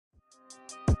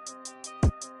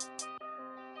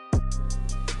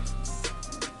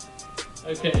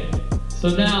Okay, so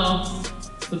now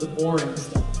to the boring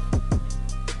stuff,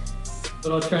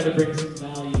 but I'll try to bring some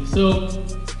value. So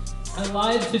I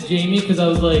lied to Jamie because I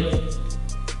was like,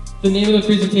 the name of the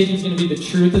presentation is going to be "The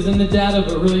Truth is in the Data,"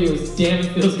 but really it was "Damn,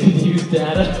 it feels good to use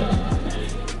data."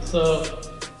 So,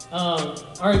 all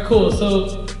right, cool.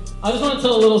 So I just want to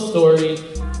tell a little story,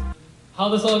 how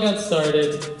this all got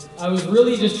started. I was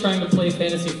really just trying to play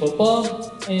fantasy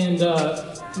football and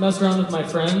mess around with my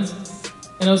friends.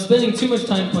 And I was spending too much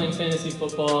time playing fantasy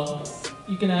football.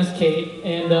 You can ask Kate.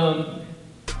 And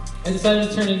I decided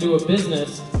to turn it into a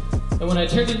business. And when I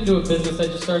turned it into a business, I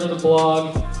just started a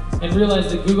blog and realized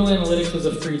that Google Analytics was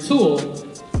a free tool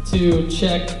to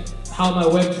check how my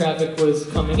web traffic was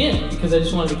coming in, because I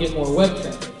just wanted to get more web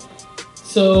traffic.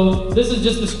 So this is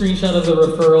just a screenshot of the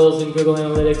referrals in Google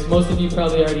Analytics. Most of you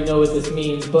probably already know what this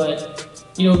means, but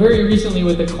very recently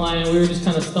with a client, we were just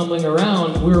kind of stumbling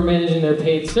around. We were managing their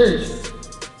paid search.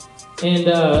 And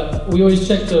we always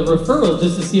check the referrals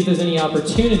just to see if there's any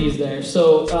opportunities there.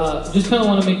 So just kind of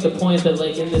want to make the point that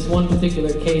in this one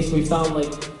particular case, we found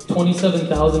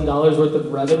 $27,000 worth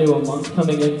of revenue a month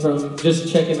coming in from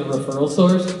just checking the referral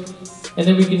source. And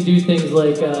then we can do things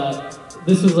like,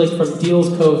 this was from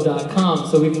dealscove.com,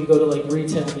 so we can go to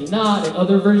Retail Me Not and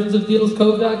other versions of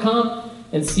dealscove.com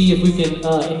and see if we can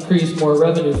increase more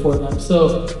revenue for them.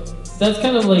 So that's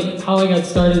kind of how I got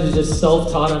started, is just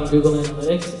self-taught on Google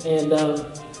Analytics. And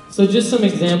so just some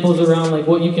examples around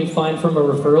what you can find from a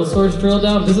referral source drill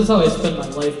down. This is how I spend my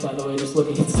life, by the way, just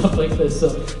looking at stuff like this.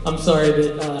 So I'm sorry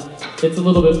that it's a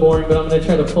little bit boring, but I'm going to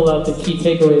try to pull out the key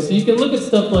takeaways. So you can look at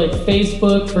stuff like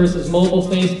Facebook versus mobile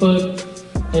Facebook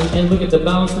and look at the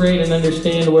bounce rate and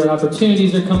understand where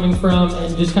opportunities are coming from,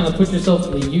 and just kind of put yourself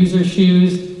in the user's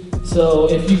shoes. So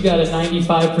if you've got a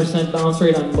 95% bounce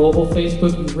rate on mobile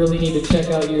Facebook, you really need to check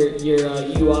out your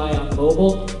UI on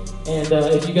mobile. And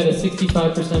if you got a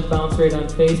 65% bounce rate on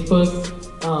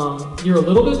Facebook, you're a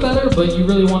little bit better, but you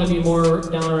really want to be more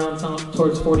down around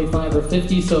towards 45 or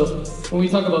 50. So when we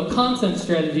talk about content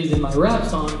strategies in my rap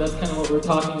song, that's kind of what we're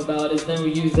talking about, is then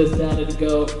we use this data to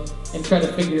go and try to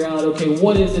figure out, okay,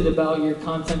 what is it about your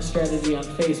content strategy on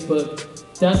Facebook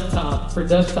desktop for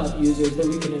desktop users that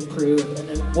we can improve, and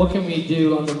then what can we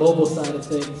do on the mobile side of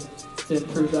things to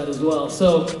improve that as well.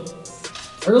 So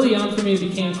early on for me, it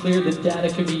became clear that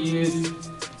data could be used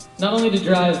not only to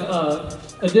drive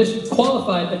additional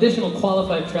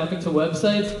qualified traffic to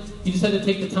websites, you just had to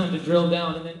take the time to drill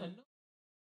down. And then